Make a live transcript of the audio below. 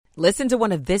Listen to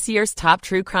one of this year's top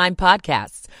true crime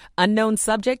podcasts. Unknown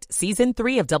Subject, Season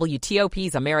 3 of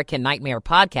WTOP's American Nightmare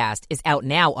podcast is out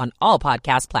now on all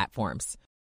podcast platforms.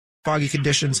 Foggy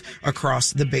conditions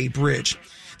across the Bay Bridge.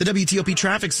 The WTOP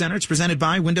Traffic Center is presented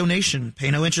by Window Nation.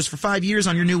 Pay no interest for 5 years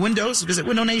on your new windows. Visit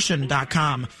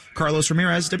windownation.com. Carlos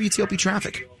Ramirez, WTOP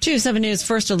Traffic. 2-7 News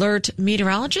First Alert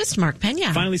meteorologist Mark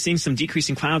Pena. Finally seeing some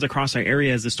decreasing clouds across our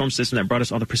area as the storm system that brought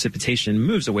us all the precipitation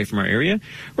moves away from our area.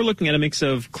 We're looking at a mix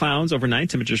of clouds overnight,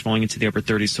 temperatures falling into the upper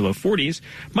 30s to low 40s.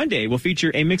 Monday will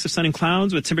feature a mix of sun and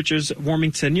clouds with temperatures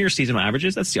warming to near seasonal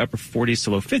averages. That's the upper 40s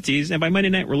to low 50s. And by Monday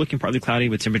night, we're looking partly cloudy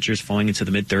with temperatures falling into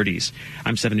the mid 30s.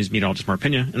 I'm 7 News meteorologist Mark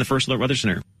Pena in the First Alert Weather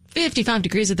Center. 55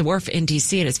 degrees at the Wharf in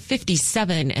D.C. It is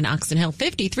 57 in Oxon Hill,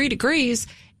 53 degrees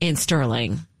in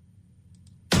Sterling.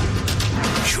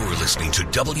 You're listening to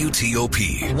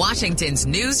WTOP, Washington's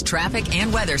news, traffic,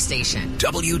 and weather station.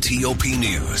 WTOP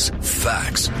News.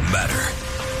 Facts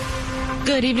matter.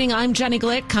 Good evening. I'm Jenny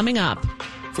Glick. Coming up.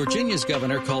 Virginia's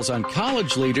governor calls on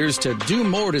college leaders to do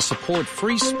more to support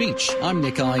free speech. I'm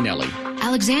Nick Einelli.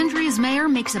 Alexandria's mayor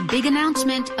makes a big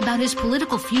announcement about his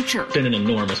political future. It's been an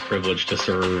enormous privilege to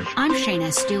serve. I'm Shayna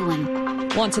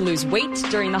Stulin. Want to lose weight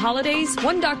during the holidays?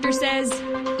 One doctor says,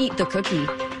 eat the cookie.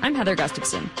 I'm Heather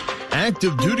Gustafson.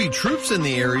 Active duty troops in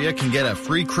the area can get a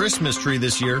free Christmas tree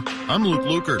this year. I'm Luke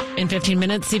Lukert. In 15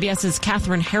 minutes, CBS's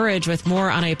Catherine Herridge with more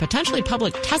on a potentially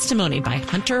public testimony by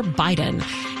Hunter Biden.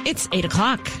 It's 8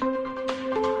 o'clock.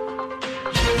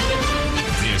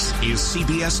 This is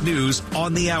CBS News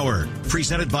on the Hour,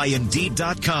 presented by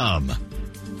Indeed.com.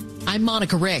 I'm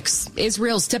Monica Ricks.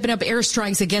 Israel's stepping up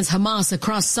airstrikes against Hamas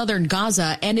across southern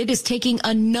Gaza, and it is taking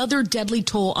another deadly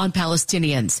toll on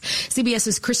Palestinians.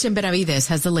 CBS's Christian Benavides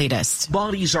has the latest.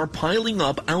 Bodies are piling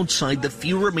up outside the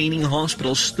few remaining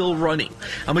hospitals still running.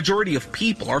 A majority of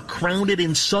people are crowded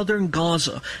in southern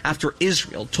Gaza after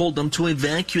Israel told them to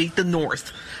evacuate the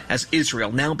north. As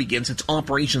Israel now begins its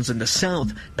operations in the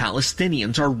south,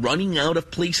 Palestinians are running out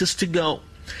of places to go.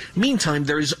 Meantime,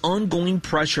 there is ongoing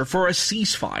pressure for a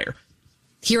ceasefire.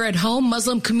 Here at home,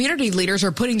 Muslim community leaders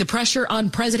are putting the pressure on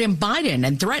President Biden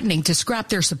and threatening to scrap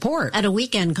their support. At a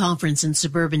weekend conference in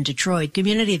suburban Detroit,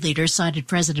 community leaders cited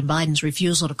President Biden's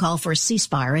refusal to call for a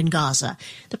ceasefire in Gaza.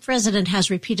 The president has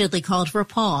repeatedly called for a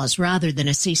pause rather than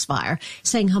a ceasefire,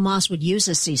 saying Hamas would use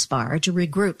a ceasefire to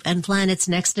regroup and plan its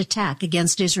next attack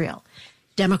against Israel.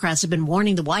 Democrats have been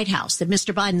warning the White House that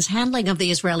Mr. Biden's handling of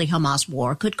the Israeli-Hamas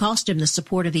war could cost him the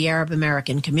support of the Arab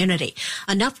American community,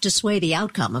 enough to sway the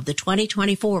outcome of the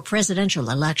 2024 presidential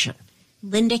election.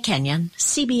 Linda Kenyon,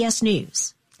 CBS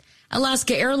News.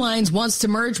 Alaska Airlines wants to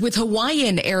merge with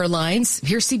Hawaiian Airlines.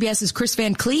 Here's CBS's Chris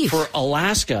Van Cleve. For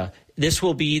Alaska, this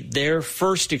will be their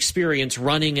first experience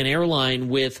running an airline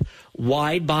with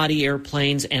wide-body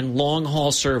airplanes and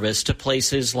long-haul service to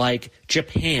places like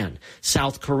Japan,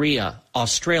 South Korea,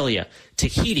 Australia,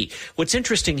 Tahiti. What's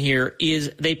interesting here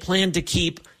is they plan to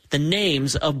keep the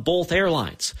names of both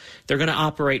airlines. They're going to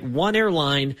operate one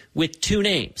airline with two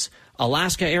names,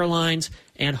 Alaska Airlines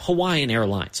and Hawaiian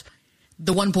Airlines.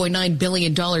 The $1.9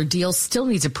 billion deal still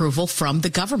needs approval from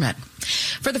the government.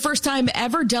 For the first time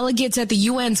ever, delegates at the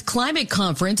UN's climate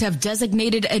conference have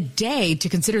designated a day to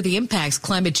consider the impacts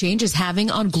climate change is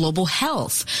having on global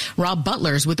health. Rob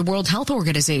Butler's with the World Health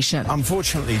Organization.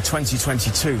 Unfortunately,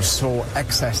 2022 saw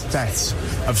excess deaths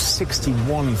of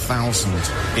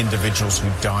 61,000 individuals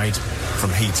who died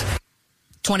from heat.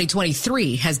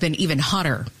 2023 has been even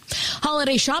hotter.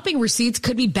 Holiday shopping receipts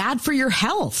could be bad for your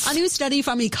health. A new study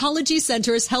from Ecology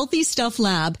Center's Healthy Stuff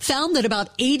Lab found that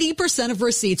about 80% of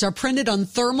receipts are printed on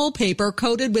thermal paper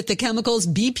coated with the chemicals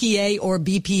BPA or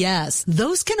BPS.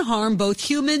 Those can harm both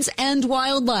humans and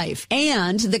wildlife.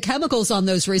 And the chemicals on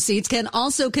those receipts can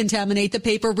also contaminate the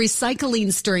paper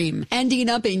recycling stream, ending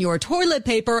up in your toilet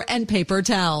paper and paper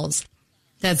towels.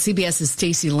 That's CBS's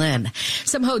Stacey Lynn.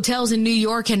 Some hotels in New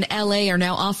York and L.A. are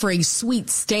now offering sweet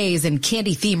stays and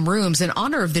candy-themed rooms in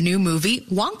honor of the new movie,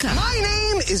 Wonka. My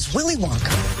name is Willy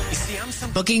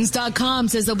Wonka. Bookings.com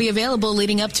says they'll be available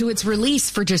leading up to its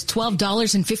release for just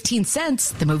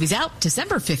 $12.15. The movie's out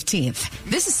December 15th.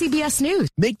 This is CBS News.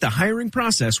 Make the hiring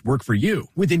process work for you.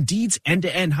 With Indeed's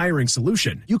end-to-end hiring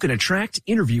solution, you can attract,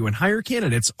 interview, and hire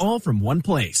candidates all from one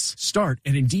place. Start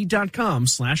at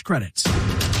Indeed.com/credits.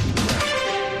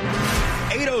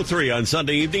 8:03 on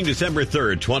Sunday evening, December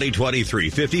 3rd, 2023.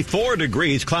 54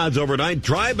 degrees, clouds overnight,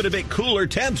 dry but a bit cooler,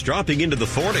 temps dropping into the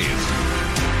 40s.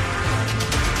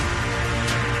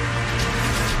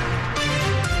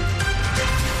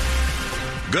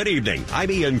 Good evening.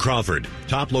 I'm Ian Crawford.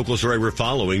 Top local story we're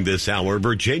following this hour.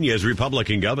 Virginia's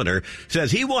Republican governor says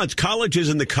he wants colleges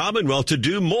in the Commonwealth to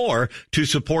do more to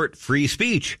support free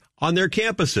speech on their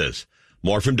campuses.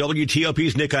 More from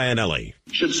WTOP's Nick Iannelli.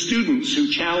 Should students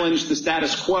who challenge the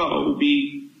status quo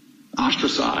be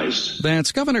ostracized?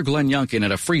 That's Governor Glenn Youngkin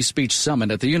at a free speech summit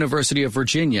at the University of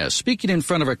Virginia, speaking in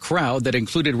front of a crowd that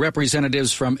included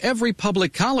representatives from every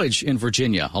public college in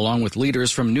Virginia, along with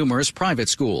leaders from numerous private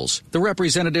schools. The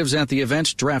representatives at the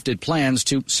event drafted plans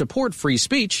to support free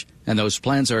speech, and those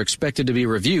plans are expected to be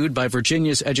reviewed by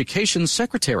Virginia's education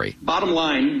secretary. Bottom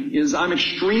line is I'm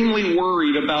extremely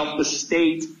worried about the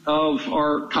state of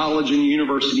our college and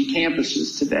university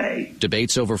campuses today.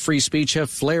 Debates over free speech have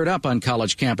flared up on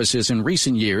college campuses in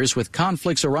recent years, with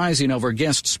conflicts arising over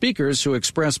guest speakers who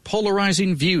express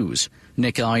polarizing views.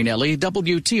 Nick Iannelli,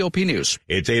 WTOP News.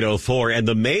 It's 8:04, and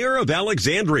the mayor of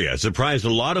Alexandria surprised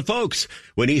a lot of folks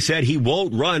when he said he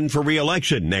won't run for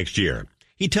re-election next year.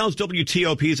 He tells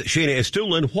WTOP's Shayna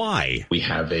Estulin why. We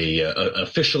have a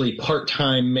officially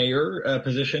part-time mayor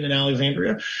position in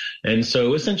Alexandria. And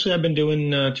so essentially I've been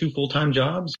doing 2 full-time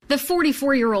jobs. The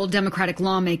 44-year-old Democratic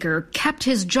lawmaker kept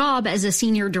his job as a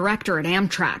senior director at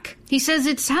Amtrak. He says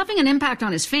it's having an impact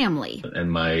on his family.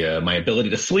 And my ability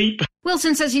to sleep.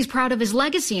 Wilson says he's proud of his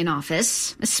legacy in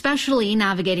office, especially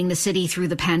navigating the city through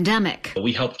the pandemic.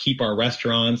 We helped keep our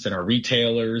restaurants and our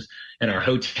retailers and our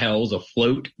hotels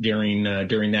afloat during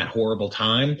that horrible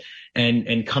time.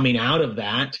 And coming out of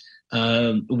that,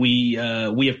 we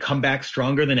have come back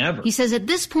stronger than ever. He says at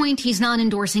this point, he's not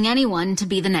endorsing anyone to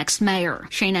be the next mayor.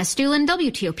 Shayna Estulin,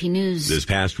 WTOP News. This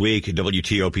past week,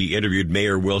 WTOP interviewed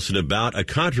Mayor Wilson about a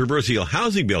controversial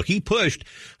housing bill he pushed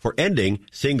for ending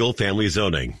single-family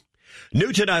zoning.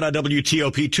 New tonight on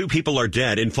WTOP, 2 people are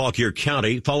dead in Fauquier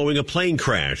County following a plane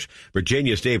crash.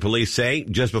 Virginia State Police say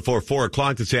just before 4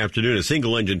 o'clock this afternoon, a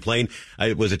single-engine plane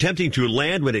was attempting to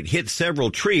land when it hit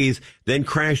several trees, then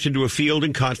crashed into a field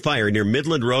and caught fire near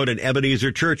Midland Road and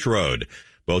Ebenezer Church Road.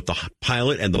 Both the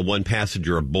pilot and the one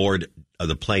passenger aboard of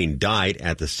the plane died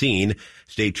at the scene.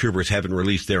 State troopers haven't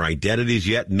released their identities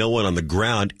yet. No one on the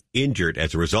ground injured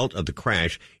as a result of the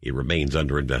crash. It remains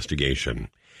under investigation.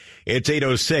 It's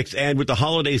 8:06, and with the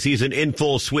holiday season in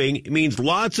full swing, it means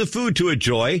lots of food to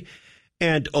enjoy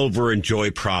and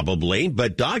over-enjoy probably.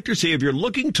 But doctors say if you're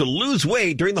looking to lose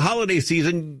weight during the holiday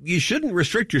season, you shouldn't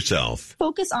restrict yourself.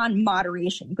 Focus on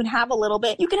moderation. You can have a little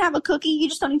bit. You can have a cookie. You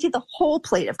just don't need to eat the whole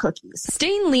plate of cookies.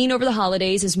 Staying lean over the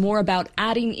holidays is more about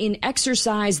adding in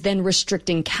exercise than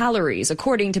restricting calories,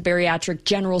 according to bariatric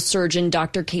general surgeon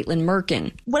Dr. Caitlin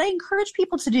Merkin. What I encourage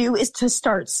people to do is to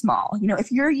start small.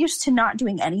 If you're used to not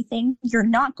doing anything, you're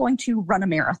not going to run a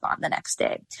marathon the next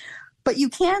day. But you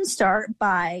can start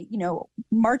by,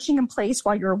 marching in place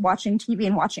while you're watching TV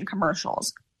and watching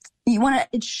commercials. You want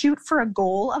to shoot for a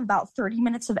goal of about 30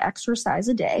 minutes of exercise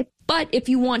a day. But if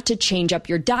you want to change up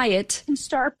your diet, you can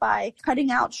start by cutting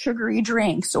out sugary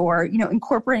drinks or,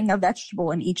 incorporating a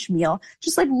vegetable in each meal,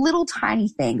 just like little tiny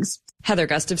things. Heather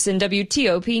Gustafson,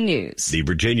 WTOP News. The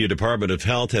Virginia Department of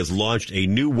Health has launched a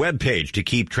new webpage to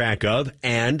keep track of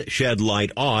and shed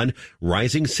light on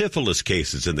rising syphilis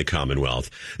cases in the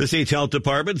Commonwealth. The state's health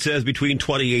department says between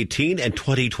 2018 and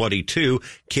 2022,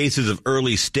 cases of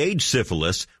early stage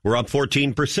syphilis were up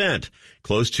 14%.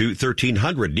 Close to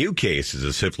 1,300 new cases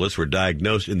of syphilis were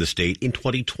diagnosed in the state in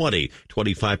 2020.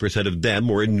 25% of them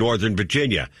were in Northern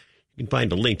Virginia. You can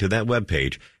find a link to that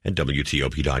webpage at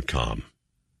WTOP.com.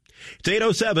 It's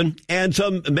 8:07, and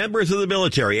some members of the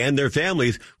military and their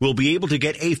families will be able to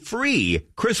get a free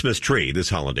Christmas tree this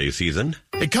holiday season.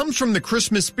 It comes from the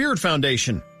Christmas Spirit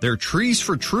Foundation. Their Trees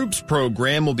for Troops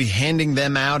program will be handing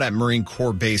them out at Marine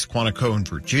Corps Base Quantico in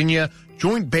Virginia,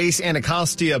 Joint Base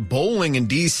Anacostia Bowling in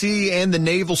D.C., and the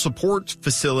Naval Support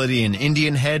Facility in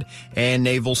Indian Head and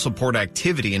Naval Support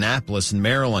Activity in Annapolis in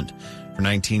Maryland. For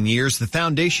 19 years, the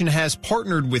foundation has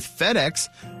partnered with FedEx.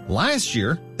 Last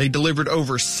year, they delivered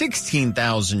over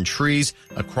 16,000 trees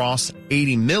across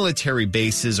 80 military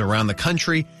bases around the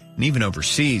country and even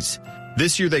overseas.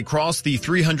 This year, they crossed the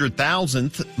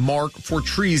 300,000th mark for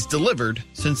trees delivered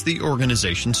since the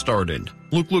organization started.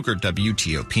 Luke Luker,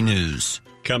 WTOP News.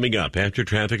 Coming up after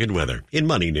traffic and weather in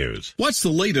Money News. What's the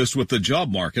latest with the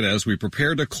job market as we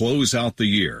prepare to close out the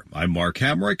year? I'm Mark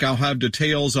Hamrick. I'll have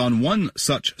details on one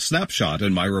such snapshot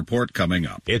in my report coming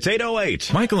up. It's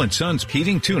 8:08. Michael & Son's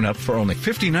heating tune-up for only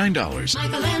 $59.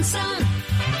 Michael & Son.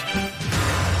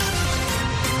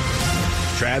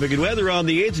 Traffic and weather on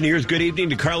the 8s, and here's good evening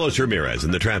to Carlos Ramirez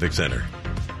in the traffic center.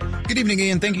 Good evening,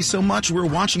 Ian. Thank you so much. We're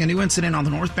watching a new incident on the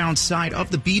northbound side of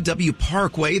the BW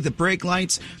Parkway. The brake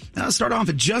lights start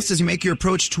off just as you make your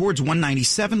approach towards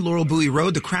 197 Laurel Bowie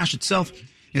Road. The crash itself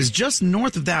is just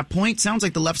north of that point. Sounds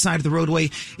like the left side of the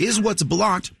roadway is what's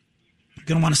blocked. You're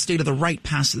going to want to stay to the right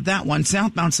past that one.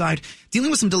 Southbound side dealing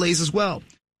with some delays as well,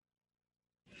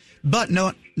 but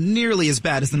not nearly as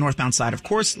bad as the northbound side. Of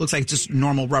course, looks like just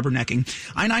normal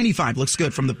rubbernecking. I-95 looks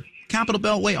good from the Capital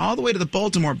Beltway all the way to the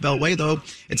Baltimore Beltway, though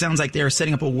it sounds like they're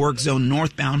setting up a work zone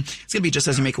northbound. It's going to be just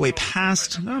as you make your way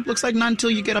past. Looks like not until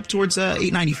you get up towards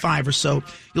 895 or so.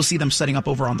 You'll see them setting up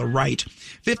over on the right.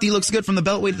 50 looks good from the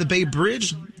Beltway to the Bay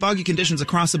Bridge. Foggy conditions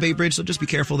across the Bay Bridge, so just be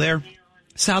careful there.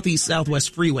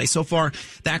 Southeast-Southwest Freeway. So far,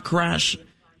 that crash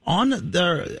on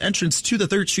the entrance to the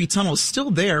 3rd Street Tunnel is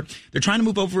still there. They're trying to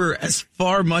move over as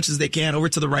far much as they can over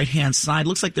to the right-hand side.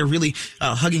 Looks like they're really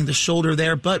hugging the shoulder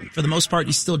there, but for the most part,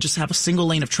 you still just have a single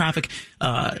lane of traffic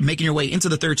making your way into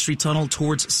the 3rd Street Tunnel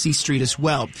towards C Street as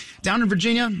well. Down in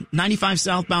Virginia, 95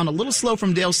 southbound, a little slow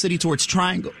from Dale City towards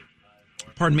Triangle,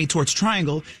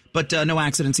 but no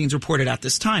accident scenes reported at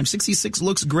this time. 66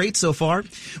 looks great so far.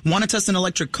 Want to test an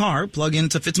electric car? Plug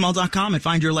into fitzmall.com and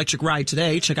find your electric ride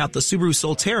today. Check out the Subaru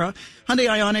Solterra, Hyundai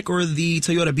Ioniq, or the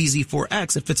Toyota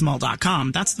BZ4X at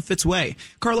fitzmall.com. That's the Fitz way.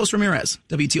 Carlos Ramirez,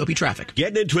 WTOP Traffic.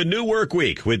 Getting into a new work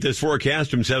week with this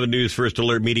forecast from 7 News First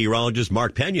Alert meteorologist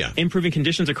Mark Pena. Improving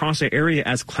conditions across the area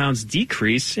as clouds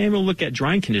decrease, and we'll look at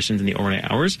drying conditions in the overnight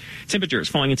hours. Temperatures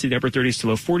falling into the upper 30s to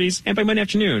low 40s, and by Monday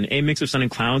afternoon, a mix of sun and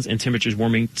clouds and temperatures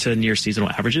warming to near seasonal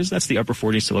averages. That's the upper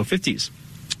 40s to low 50s.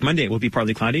 Monday will be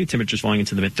partly cloudy, temperatures falling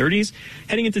into the mid-30s.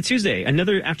 Heading into Tuesday,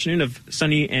 another afternoon of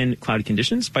sunny and cloudy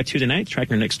conditions. By Tuesday night,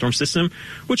 tracking our next storm system,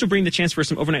 which will bring the chance for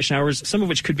some overnight showers, some of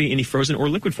which could be in the frozen or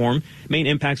liquid form. Main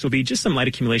impacts will be just some light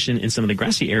accumulation in some of the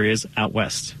grassy areas out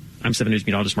west. I'm 7 News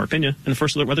meteorologist Mark Pena in the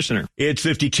First Alert Weather Center. It's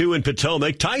 52 in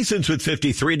Potomac. Tyson's with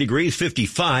 53 degrees,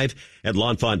 55 at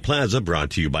L'Enfant Plaza,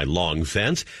 brought to you by Long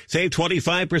Fence. Save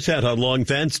 25% on Long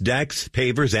Fence, decks,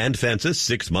 pavers, and fences.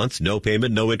 6 months, no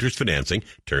payment, no interest financing.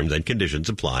 Terms and conditions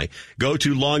apply. Go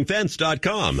to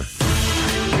longfence.com.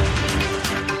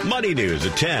 Money news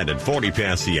at 10 and 40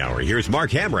 past the hour. Here's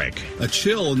Mark Hamrick. A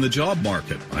chill in the job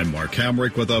market. I'm Mark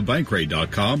Hamrick with a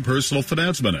Bankrate.com Personal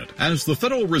Finance Minute. As the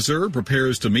Federal Reserve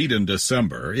prepares to meet in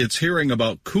December, it's hearing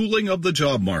about cooling of the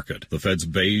job market. The Fed's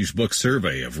Beige Book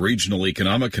survey of regional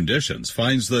economic conditions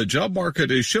finds the job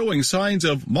market is showing signs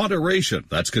of moderation.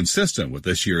 That's consistent with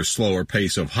this year's slower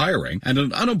pace of hiring and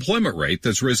an unemployment rate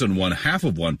that's risen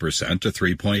 0.5% to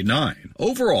 3.9.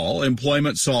 Overall,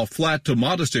 employment saw flat to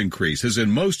modest increases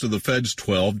in most of the Fed's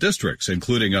 12 districts,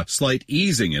 including a slight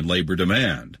easing in labor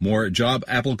demand. More job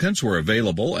applicants were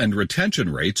available and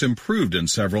retention rates improved in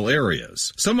several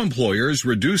areas. Some employers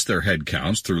reduced their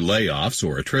headcounts through layoffs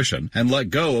or attrition and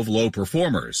let go of low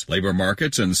performers. Labor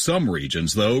markets in some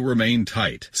regions, though, remain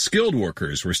tight. Skilled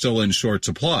workers were still in short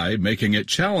supply, making it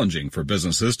challenging for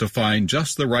businesses to find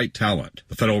just the right talent.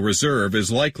 The Federal Reserve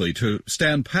is likely to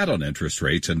stand pat on interest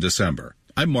rates in December.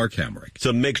 I'm Mark Hamrick.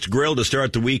 Some mixed grill to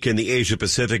start the week in the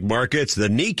Asia-Pacific markets. The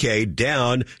Nikkei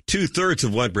down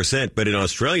 2/3%, but in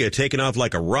Australia taking off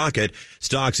like a rocket.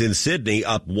 Stocks in Sydney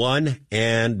up 1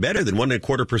 and better than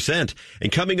 1.25%. And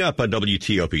coming up on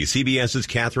WTOP, CBS's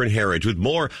Catherine Herridge with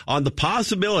more on the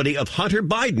possibility of Hunter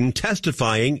Biden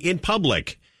testifying in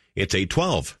public. It's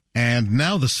 8:12. And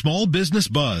now the small business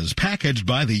buzz packaged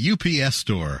by the UPS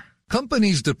Store.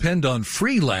 Companies depend on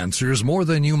freelancers more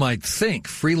than you might think.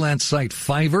 Freelance site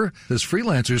Fiverr says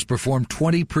freelancers perform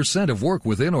 20% of work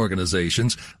within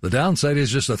organizations. The downside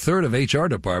is just a third of HR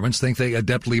departments think they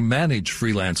adeptly manage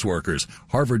freelance workers.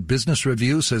 Harvard Business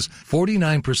Review says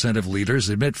 49% of leaders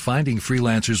admit finding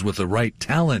freelancers with the right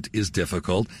talent is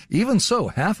difficult. Even so,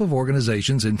 half of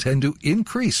organizations intend to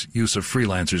increase use of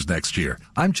freelancers next year.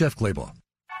 I'm Jeff Claybaugh.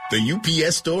 The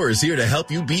UPS Store is here to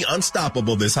help you be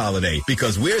unstoppable this holiday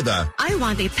because we're the I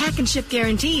want a pack and ship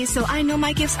guarantee so I know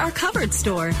my gifts are covered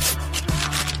store.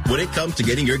 When it comes to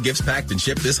getting your gifts packed and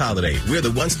shipped this holiday, we're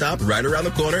the one-stop, right around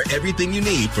the corner, everything you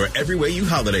need for every way you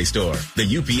holiday store. The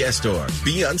UPS Store.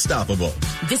 Be unstoppable.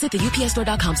 Visit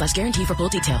theupsstore.com/guarantee for full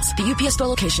details. The UPS Store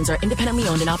locations are independently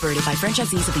owned and operated by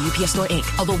franchisees of the UPS Store, Inc.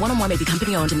 Although one or more may be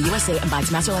company-owned in the USA and by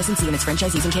its master licensee and its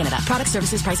franchisees in Canada. Product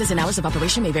services, prices, and hours of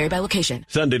operation may vary by location.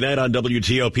 Sunday night on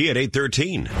WTOP at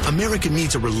 8:13. America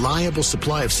needs a reliable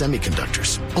supply of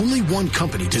semiconductors. Only one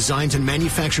company designs and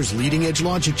manufactures leading-edge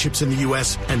logic chips in the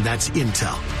U.S., and and that's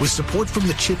Intel. With support from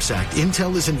the CHIPS Act,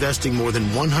 Intel is investing more than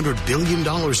 $100 billion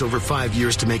over 5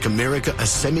 years to make America a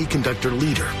semiconductor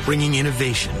leader, bringing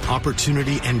innovation,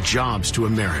 opportunity, and jobs to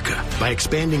America. By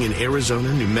expanding in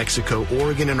Arizona, New Mexico,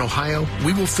 Oregon, and Ohio,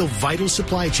 we will fill vital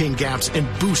supply chain gaps and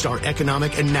boost our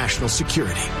economic and national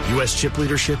security. U.S. chip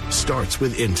leadership starts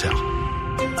with Intel.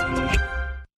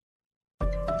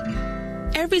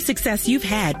 Every success you've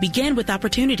had began with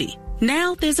opportunity.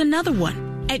 Now there's another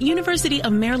one. At University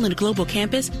of Maryland Global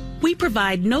Campus, we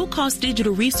provide no-cost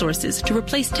digital resources to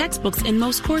replace textbooks in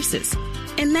most courses.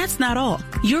 And that's not all.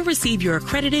 You'll receive your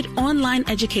accredited online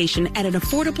education at an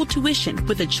affordable tuition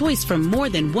with a choice from more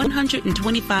than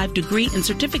 125 degree and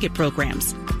certificate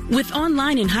programs. With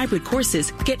online and hybrid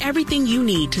courses, get everything you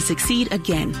need to succeed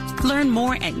again. Learn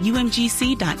more at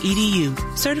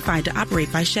umgc.edu. Certified to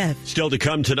operate by Chev. Still to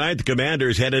come tonight, the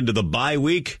Commanders head into the bye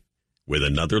week with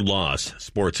another loss.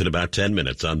 Sports in about 10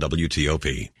 minutes on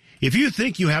WTOP. If you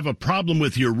think you have a problem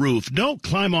with your roof, don't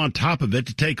climb on top of it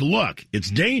to take a look. It's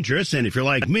dangerous, and if you're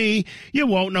like me, you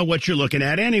won't know what you're looking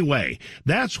at anyway.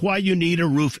 That's why you need a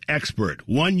roof expert,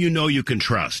 one you know you can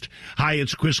trust. Hi,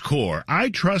 it's Chris Core. I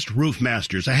trust Roof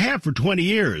Masters. I have for 20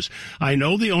 years. I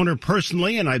know the owner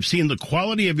personally, and I've seen the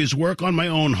quality of his work on my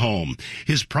own home.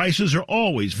 His prices are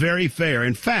always very fair.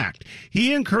 In fact,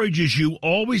 he encourages you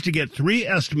always to get 3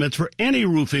 estimates for any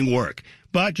roofing work.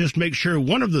 But just make sure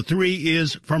one of the 3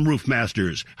 is from Roof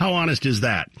Masters. How honest is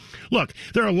that? Look,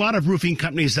 there are a lot of roofing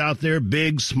companies out there,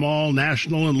 big, small,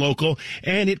 national, and local,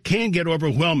 and it can get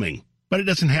overwhelming. But it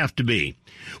doesn't have to be.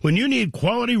 When you need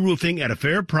quality roofing at a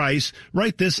fair price,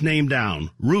 write this name down,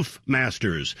 Roof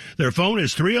Masters. Their phone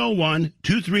is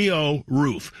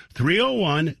 301-230-ROOF,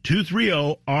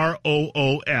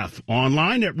 301-230-ROOF,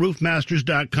 online at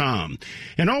roofmasters.com.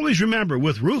 And always remember,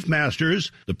 with Roof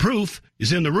Masters, the proof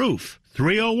is in the roof.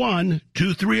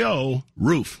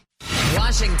 301-230-ROOF.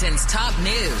 Washington's top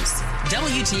news,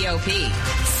 WTOP.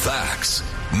 Facts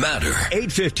matter.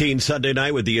 8:15 Sunday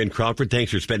night with Ian Crawford.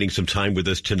 Thanks for spending some time with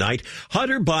us tonight.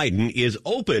 Hunter Biden is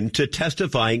open to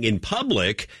testifying in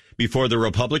public before the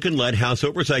Republican-led House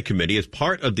Oversight Committee as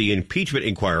part of the impeachment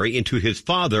inquiry into his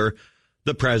father,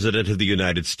 the President of the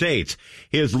United States.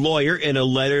 His lawyer, in a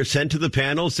letter sent to the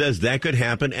panel, says that could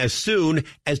happen as soon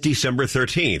as December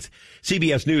 13th.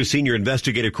 CBS News senior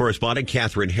investigative correspondent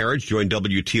Catherine Herridge joined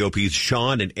WTOP's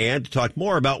Sean and Ann to talk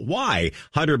more about why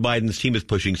Hunter Biden's team is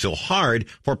pushing so hard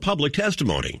for public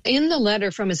testimony. In the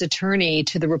letter from his attorney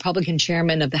to the Republican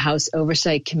chairman of the House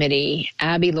Oversight Committee,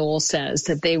 Abby Lowell says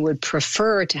that they would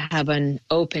prefer to have an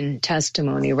open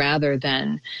testimony rather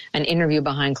than an interview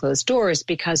behind closed doors,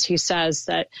 because he says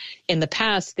that in the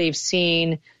past they've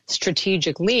seen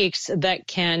strategic leaks that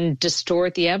can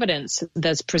distort the evidence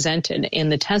that's presented in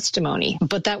the testimony.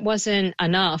 But that wasn't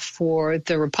enough for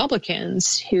the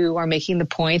Republicans, who are making the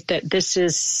point that this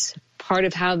is part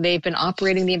of how they've been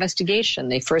operating the investigation.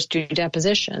 They first do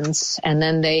depositions, and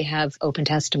then they have open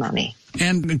testimony.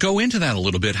 And go into that a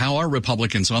little bit. How are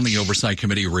Republicans on the Oversight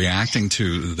Committee reacting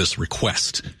to this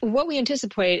request? What we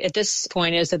anticipate at this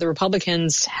point is that the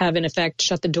Republicans have, in effect,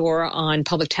 shut the door on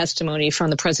public testimony from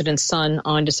the president's son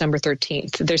on December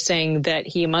 13th. They're saying that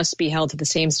he must be held to the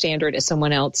same standard as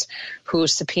someone else who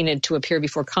is subpoenaed to appear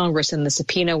before Congress, and the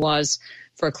subpoena was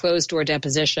for a closed-door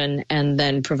deposition and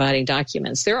then providing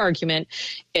documents. Their argument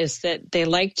is that they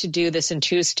like to do this in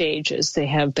 2 stages. They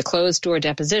have the closed-door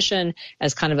deposition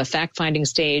as kind of a fact-finding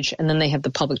stage, and then they have the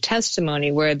public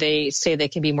testimony where they say they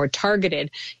can be more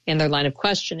targeted in their line of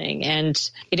questioning. And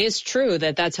it is true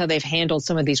that that's how they've handled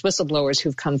some of these whistleblowers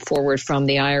who've come forward from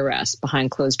the IRS behind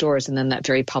closed doors, and then that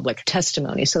very public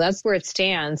testimony. So that's where it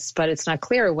stands, but it's not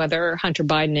clear whether Hunter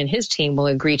Biden and his team will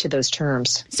agree to those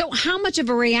terms. So how much of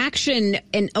a reaction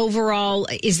and overall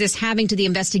is this having to the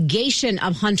investigation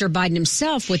of Hunter Biden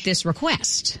himself with this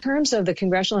request? In terms of the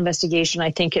congressional investigation,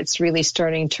 I think it's really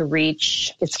starting to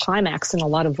reach its climax in a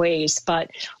lot of ways,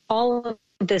 but all of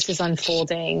this is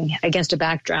unfolding against a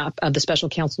backdrop of the special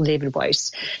counsel David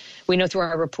Weiss. We know through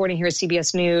our reporting here at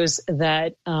CBS News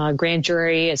that grand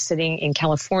jury is sitting in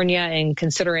California and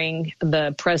considering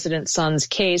the president's son's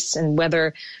case and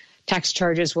whether tax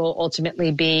charges will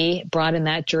ultimately be brought in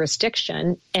that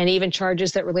jurisdiction, and even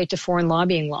charges that relate to foreign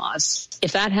lobbying laws.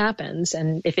 If that happens,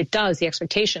 and if it does, the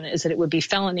expectation is that it would be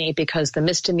felony because the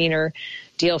misdemeanor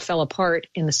deal fell apart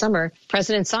in the summer.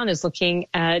 President Son is looking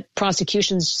at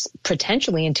prosecutions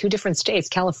potentially in 2 different states,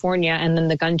 California and then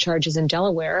the gun charges in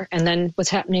Delaware, and then what's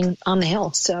happening on the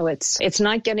Hill. So it's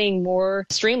not getting more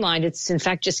streamlined. It's in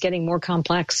fact just getting more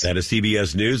complex. That is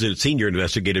CBS News and senior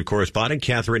investigative correspondent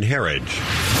Catherine Herridge.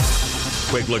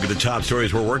 Quick look at the top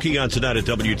stories we're working on tonight at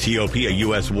WTOP. A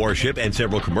U.S. warship and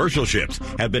several commercial ships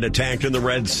have been attacked in the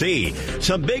Red Sea.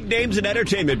 Some big names in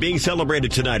entertainment being celebrated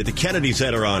tonight at the Kennedy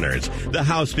Center honors. The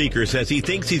House Speaker says he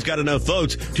thinks he's got enough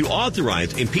votes to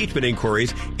authorize impeachment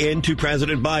inquiries into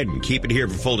President Biden. Keep it here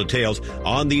for full details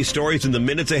on these stories in the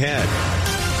minutes ahead.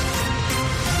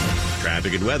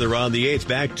 Traffic and weather on the 8th.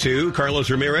 Back to Carlos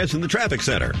Ramirez in the traffic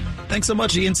center. Thanks so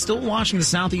much, Ian. Still watching the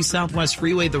Southeast-Southwest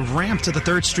Freeway, the ramp to the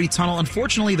 3rd Street Tunnel.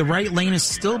 Unfortunately, the right lane is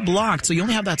still blocked, so you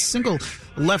only have that single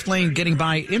left lane getting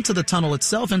by into the tunnel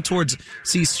itself and towards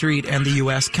C Street and the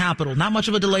U.S. Capitol. Not much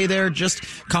of a delay there, just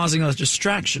causing a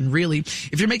distraction, really.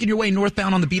 If you're making your way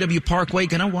northbound on the BW Parkway,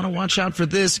 gonna want to watch out for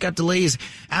this. Got delays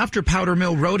after Powder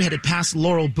Mill Road, headed past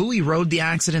Laurel Bowie Road. The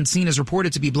accident scene is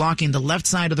reported to be blocking the left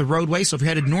side of the roadway, so if you're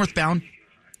headed northbound,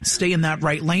 stay in that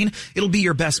right lane. It'll be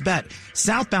your best bet.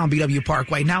 Southbound BW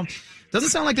Parkway. Now, doesn't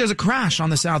sound like there's a crash on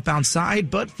the southbound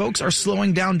side, but folks are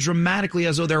slowing down dramatically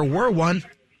as though there were one.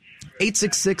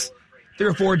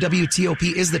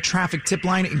 866-304-WTOP is the traffic tip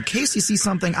line. In case you see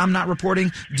something I'm not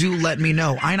reporting, do let me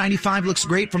know. I-95 looks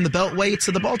great from the Beltway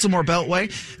to the Baltimore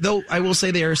Beltway, though I will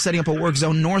say they are setting up a work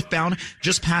zone northbound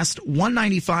just past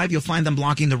 195. You'll find them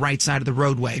blocking the right side of the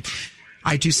roadway.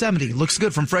 I-270 looks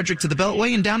good from Frederick to the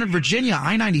Beltway, and down in Virginia,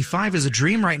 I-95 is a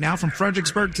dream right now from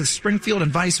Fredericksburg to Springfield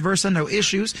and vice versa. No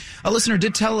issues. A listener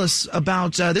did tell us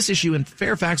about this issue in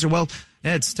Fairfax, or well,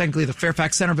 it's technically the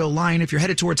Fairfax-Centerville line. If you're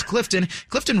headed towards Clifton,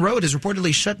 Clifton Road is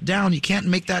reportedly shut down. You can't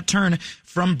make that turn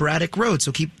from Braddock Road,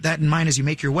 so keep that in mind as you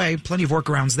make your way. Plenty of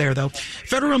workarounds there, though.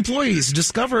 Federal employees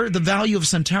discover the value of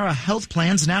Centera Health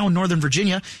Plans now in Northern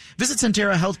Virginia. Visit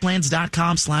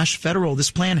CenteraHealthPlans.com/federal.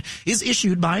 This plan is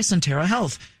issued by Centera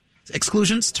Health.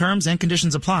 Exclusions, terms, and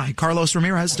conditions apply. Carlos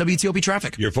Ramirez, WTOP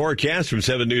Traffic. Your forecast from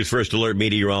 7 News First Alert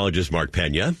meteorologist Mark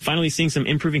Pena. Finally seeing some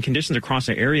improving conditions across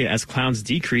the area as clouds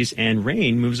decrease and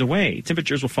rain moves away.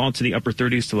 Temperatures will fall to the upper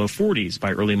 30s to low 40s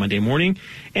by early Monday morning.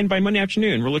 And by Monday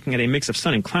afternoon, we're looking at a mix of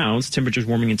sun and clouds, temperatures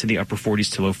warming into the upper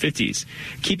 40s to low 50s.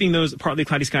 Keeping those partly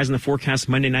cloudy skies in the forecast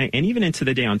Monday night and even into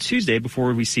the day on Tuesday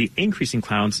before we see increasing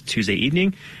clouds Tuesday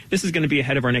evening. This is going to be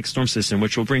ahead of our next storm system,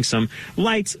 which will bring some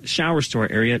light showers to our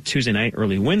area Tuesday night,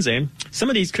 early Wednesday. Some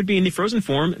of these could be in the frozen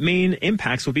form. Main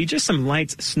impacts will be just some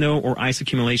light snow or ice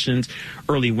accumulations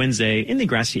early Wednesday in the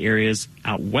grassy areas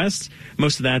out west.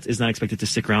 Most of that is not expected to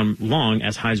stick around long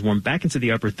as highs warm back into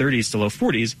the upper 30s to low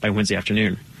 40s by Wednesday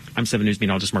afternoon. I'm 7 News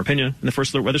meteorologist Mark Pena in the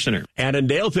First Alert Weather Center.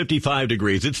 Annandale, 55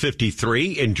 degrees. It's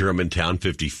 53 in Germantown,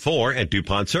 54 at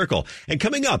DuPont Circle. And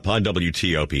coming up on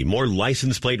WTOP, more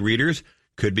license plate readers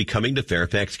could be coming to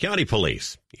Fairfax County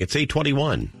Police. It's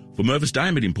 8:21. For Mervis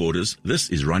Diamond Importers, this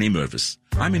is Ronnie Mervis.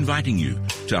 I'm inviting you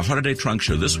to our holiday trunk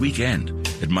show this weekend.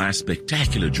 Admire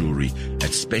spectacular jewelry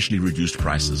at specially reduced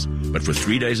prices, but for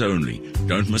 3 days only.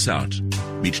 Don't miss out.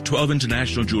 Meet 12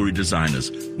 international jewelry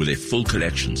designers with their full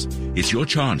collections. It's your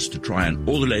chance to try on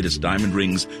all the latest diamond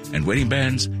rings and wedding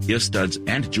bands, ear studs,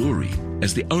 and jewelry.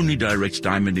 As the only direct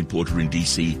diamond importer in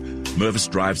D.C., Mervis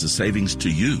drives the savings to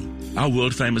you. Our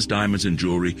world-famous diamonds and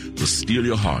jewelry will steal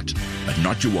your heart, but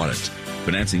not your wallet.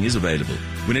 Financing is available.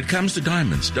 When it comes to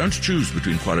diamonds, don't choose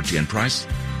between quality and price.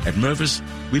 At Mervis,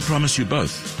 we promise you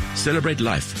both. Celebrate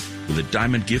life with a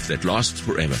diamond gift that lasts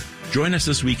forever. Join us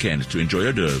this weekend to enjoy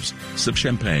hors d'oeuvres, sip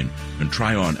champagne, and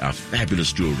try on our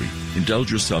fabulous jewelry.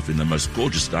 Indulge yourself in the most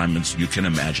gorgeous diamonds you can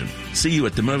imagine. See you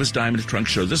at the Mervis Diamond Trunk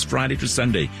Show this Friday to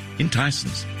Sunday in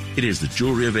Tysons. It is the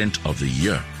jewelry event of the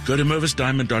year. Go to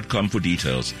mervisdiamond.com for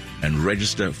details and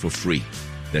register for free.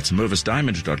 That's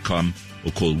mervisdiamond.com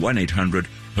or call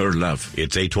 1-800-HER-LOVE.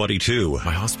 It's 8:22.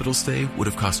 My hospital stay would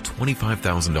have cost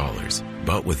 $25,000,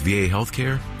 but with VA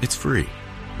healthcare, it's free.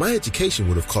 My education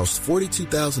would have cost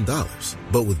 $42,000,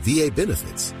 but with VA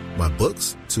benefits, my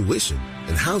books, tuition,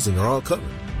 and housing are all covered.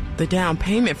 The down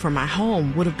payment for my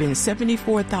home would have been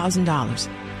 $74,000,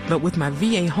 but with my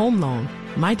VA home loan,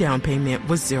 my down payment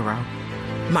was $0.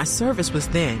 My service was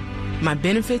then. My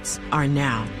benefits are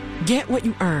now. Get what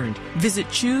you earned. Visit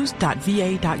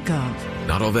choose.va.gov.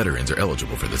 Not all veterans are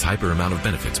eligible for the type or amount of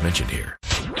benefits mentioned here.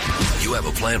 You have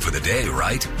a plan for the day,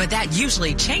 right? But that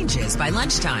usually changes by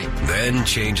lunchtime. Then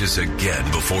changes again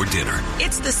before dinner.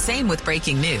 It's the same with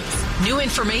breaking news. New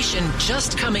information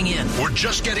just coming in. We're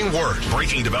just getting word.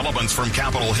 Breaking developments from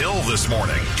Capitol Hill this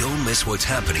morning. Don't miss what's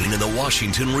happening in the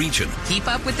Washington region. Keep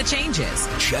up with the changes.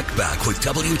 Check back with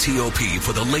WTOP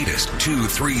for the latest 2,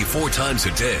 3, 4 times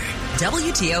a day.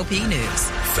 WTOP News.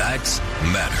 Facts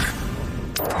matter.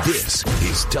 This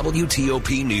is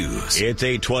WTOP News. It's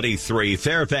 8:23.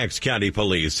 Fairfax County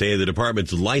Police say the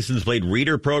department's license plate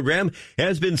reader program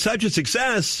has been such a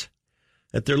success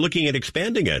that they're looking at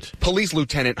expanding it. Police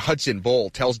Lieutenant Hudson Bull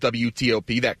tells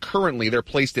WTOP that currently they're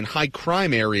placed in high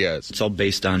crime areas. It's all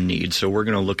based on need, so we're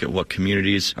going to look at what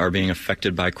communities are being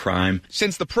affected by crime.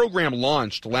 Since the program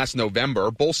launched last November,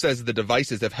 Bull says the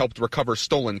devices have helped recover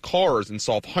stolen cars and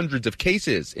solve hundreds of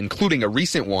cases, including a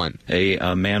recent one.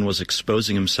 A man was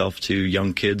exposing himself to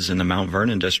young kids in the Mount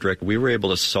Vernon district. We were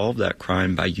able to solve that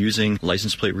crime by using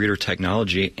license plate reader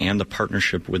technology and the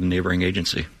partnership with a neighboring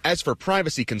agency. As for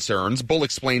privacy concerns, Bull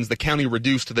explains the county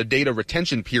reduced the data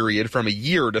retention period from a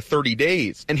year to 30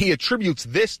 days, and he attributes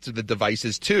this to the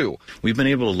devices too. We've been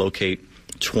able to locate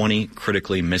 20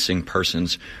 critically missing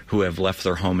persons who have left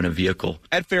their home in a vehicle.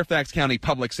 At Fairfax County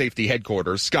Public Safety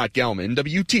Headquarters, Scott Gelman,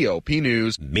 WTOP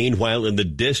News. Meanwhile, in the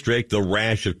district, the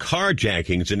rash of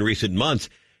carjackings in recent months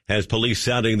has police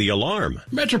sounding the alarm.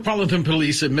 Metropolitan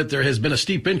Police admit there has been a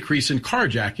steep increase in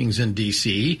carjackings in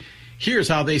D.C. Here's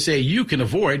how they say you can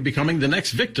avoid becoming the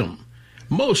next victim.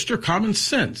 Most are common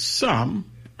sense.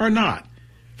 Some are not.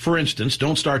 For instance,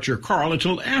 don't start your car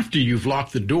until after you've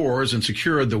locked the doors and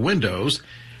secured the windows.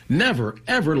 Never,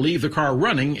 ever leave the car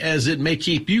running, as it may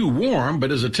keep you warm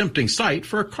but is a tempting sight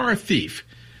for a car thief.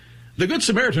 The Good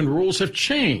Samaritan rules have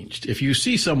changed. If you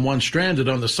see someone stranded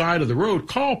on the side of the road,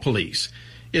 call police.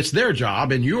 It's their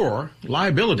job and your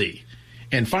liability.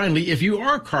 And finally, if you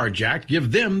are carjacked,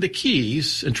 give them the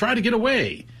keys and try to get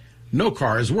away. No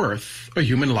car is worth a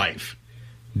human life.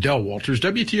 Del Walters,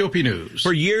 WTOP News.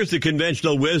 For years, the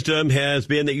conventional wisdom has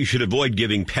been that you should avoid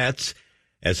giving pets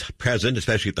as present,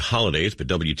 especially at the holidays. But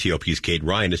WTOP's Kate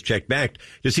Ryan has checked back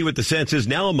to see what the sense is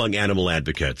now among animal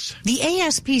advocates. The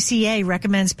ASPCA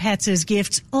recommends pets as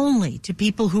gifts only to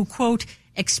people who, quote,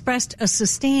 expressed a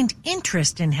sustained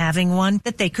interest in having one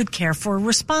that they could care for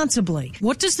responsibly.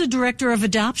 What does the Director of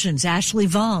Adoptions, Ashley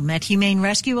Valm at Humane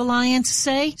Rescue Alliance,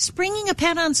 say? Springing a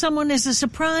pet on someone as a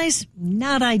surprise?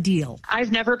 Not ideal. I've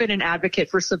never been an advocate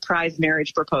for surprise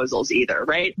marriage proposals either,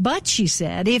 right? But, she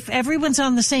said, if everyone's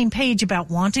on the same page about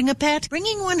wanting a pet,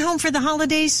 bringing one home for the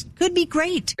holidays could be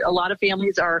great. A lot of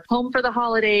families are home for the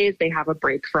holidays. They have a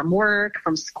break from work,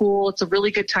 from school. It's a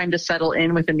really good time to settle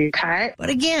in with a new pet. But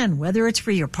again, whether it's for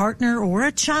your partner or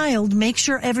a child, make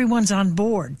sure everyone's on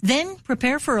board. Then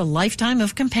prepare for a lifetime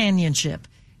of companionship.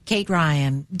 Kate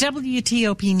Ryan,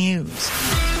 WTOP News.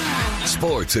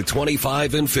 Sports at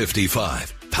 25 and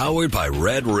 55. Powered by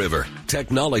Red River.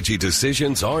 Technology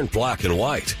decisions aren't black and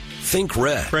white. Think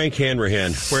red. Frank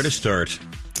Hanrahan, where to start?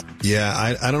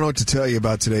 Yeah, I don't know what to tell you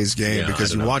about today's game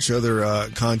because you watch other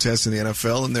contests in the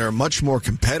NFL and they're much more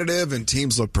competitive and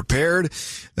teams look prepared.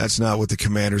 That's not what the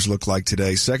Commanders look like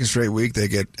today. Second straight week, they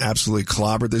get absolutely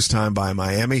clobbered, this time by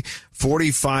Miami.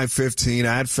 45-15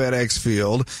 at FedEx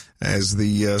Field as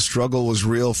the struggle was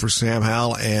real for Sam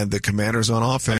Howell and the Commanders on offense.